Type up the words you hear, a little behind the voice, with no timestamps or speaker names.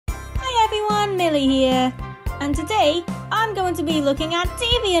everyone, Millie here, and today I'm going to be looking at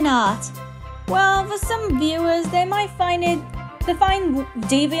Deviantart. Well, for some viewers, they might find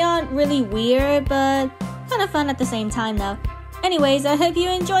Deviant really weird, but kind of fun at the same time though. Anyways, I hope you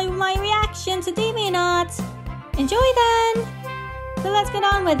enjoy my reaction to Deviantart. Enjoy then! So let's get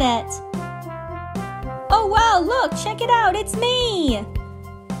on with it. Oh wow, look, check it out, it's me!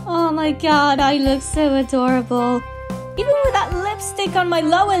 Oh my god, I look so adorable. Even with that lipstick on my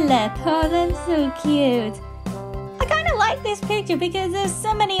lower lip. Oh, that's so cute. I kind of like this picture because there's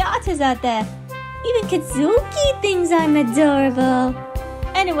so many artists out there. Even Katsuki thinks I'm adorable.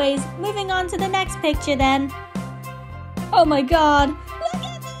 Anyways, moving on to the next picture then. Oh my god. Look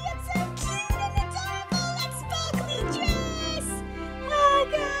at me, I'm so cute and adorable. That sparkly dress. Oh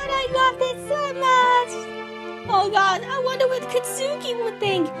god, I love it so much. Oh god, I wonder what Katsuki would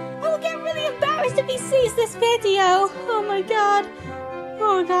think. I will get really embarrassed if he sees this video. Oh my god.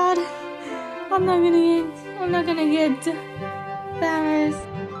 Oh god. I'm not gonna get embarrassed.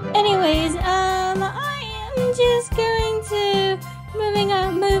 Anyways, I am just going to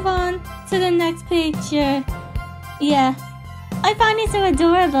move on to the next picture. Yeah. I find it so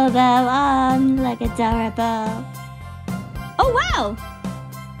adorable though. Like adorable. Oh wow!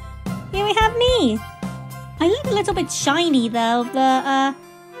 Here we have me. I look a little bit shiny though, but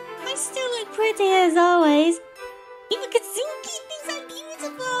I still look pretty as always. Even Katsuki thinks I'm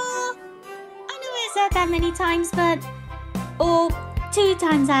beautiful. I know I said that many times, or 2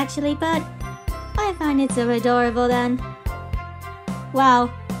 times actually, but I find it so adorable then.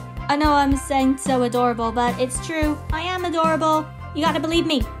 Wow, I know I'm saying so adorable, but it's true. I am adorable. You gotta believe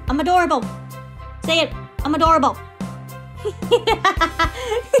me. I'm adorable. Say it. I'm adorable.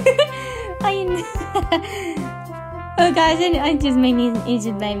 Oh guys, it just made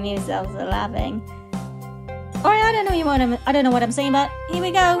me so laughing. Alright, I don't know what I'm saying, but here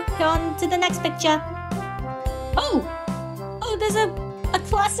we go. Go on to the next picture. Oh, there's a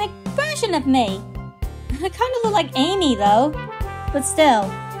classic version of me. I kind of look like Amy though, but still.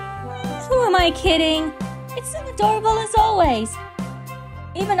 Who am I kidding? It's so adorable as always.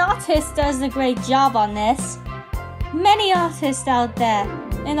 Even Artist does a great job on this. Many artists out there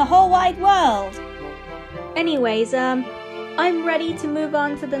in the whole wide world. Anyways, I'm ready to move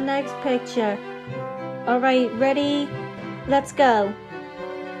on to the next picture. Alright, ready? Let's go.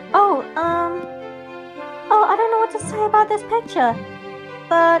 Oh, I don't know what to say about this picture.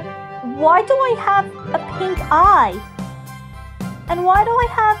 But why do I have a pink eye? And why do I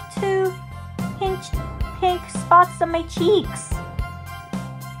have 2 pink spots on my cheeks?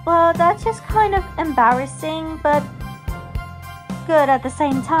 Well, that's just kind of embarrassing, but good at the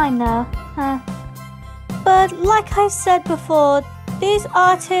same time though, huh? But like I said before, these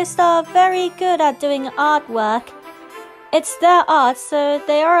artists are very good at doing artwork. It's their art, so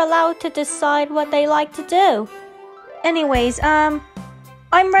they are allowed to decide what they like to do. Anyways, I'm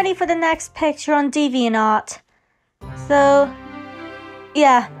ready for the next picture on Deviantart. So,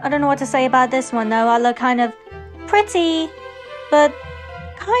 yeah, I don't know what to say about this one though. I look kind of pretty, but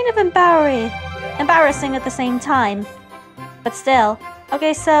kind of embarrassing at the same time. But still.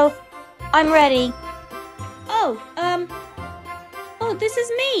 Okay, so I'm ready. Oh, this is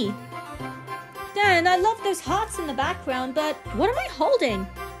me. Dan, I love those hearts in the background, but what am I holding?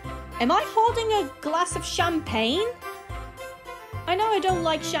 Am I holding a glass of champagne? I know I don't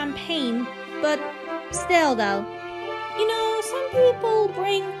like champagne, but still though. You know, some people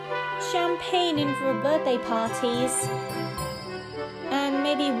bring champagne in for birthday parties. And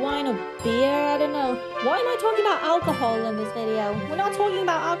maybe wine or beer, I don't know. Why am I talking about alcohol in this video? We're not talking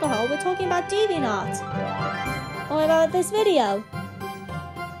about alcohol, we're talking about Deviantart. What about this video?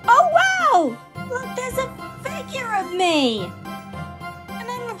 Oh wow! Look, there's a figure of me! And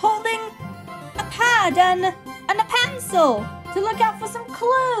I'm holding a pad and a pencil to look out for some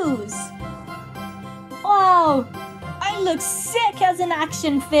clues. Wow, I look sick as an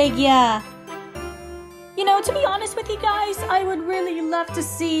action figure. You know, to be honest with you guys, I would really love to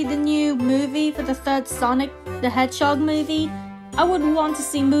see the new movie for the 3rd Sonic the Hedgehog movie. I would want to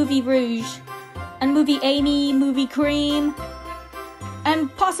see Movie Rouge, and Movie Amy, Movie Cream,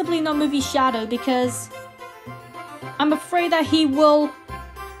 and possibly not Movie Shadow, because I'm afraid that he will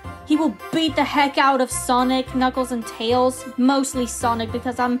beat the heck out of Sonic, Knuckles, and Tails. Mostly Sonic,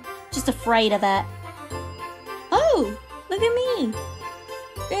 because I'm just afraid of it. Oh, look at me.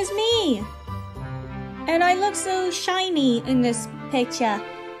 There's me. And I look so shiny in this picture.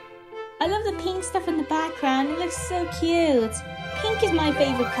 I love the pink stuff in the background. It looks so cute. Pink is my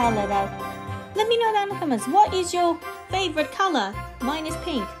favorite color though. Let me know down in the comments. What is your favorite color? Mine is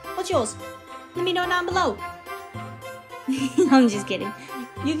pink. What's yours? Let me know down below. I'm just kidding.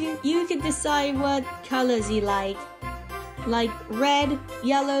 You can decide what colors you like red,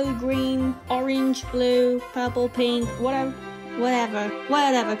 yellow, green, orange, blue, purple, pink, whatever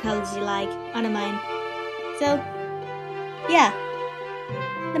colors you like. I don't mind. So, yeah.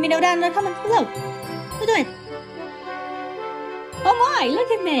 Let me know down in the comments below. What are you doing? Oh my,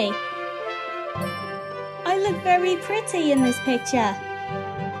 look at me. I look very pretty in this picture.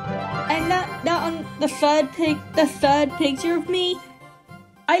 And that on the third picture of me,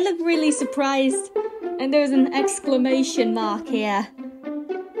 I look really surprised. And there's an exclamation mark here.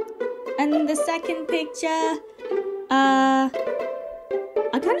 And the second picture, I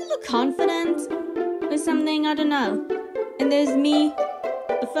kind of look confident with something, I don't know. And there's me,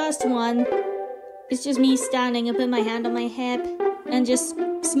 the first one, is just me standing and putting my hand on my hip and just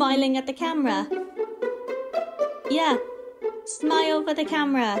smiling at the camera. Yeah, smile for the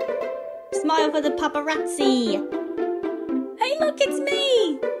camera. Smile for the paparazzi. Hey look, it's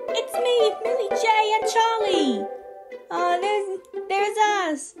me! It's me, Millie, Jay, and Charlie! Oh, there's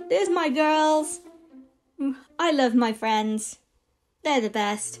us! There's my girls! I love my friends. They're the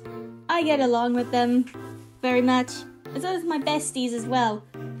best. I get along with them very much. As well as my besties as well,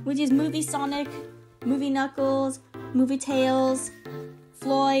 which is Movie Sonic, Movie Knuckles, Movie Tails,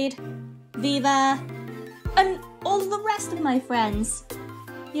 Floyd, Viva, and all the rest of my friends.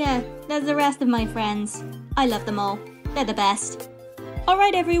 Yeah, there's the rest of my friends. I love them all. They're the best.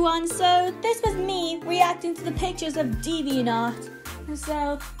 Alright everyone, so this was me reacting to the pictures of Deviantart.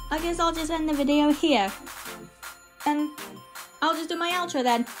 So, I guess I'll just end the video here. And I'll just do my outro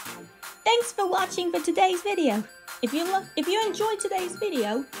then. Thanks for watching for today's video. If you enjoyed today's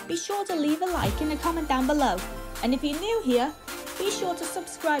video, be sure to leave a like and a comment down below. And if you're new here, be sure to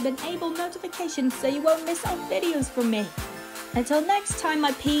subscribe and enable notifications so you won't miss out videos from me. Until next time,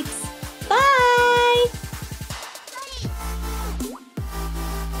 my peeps, bye!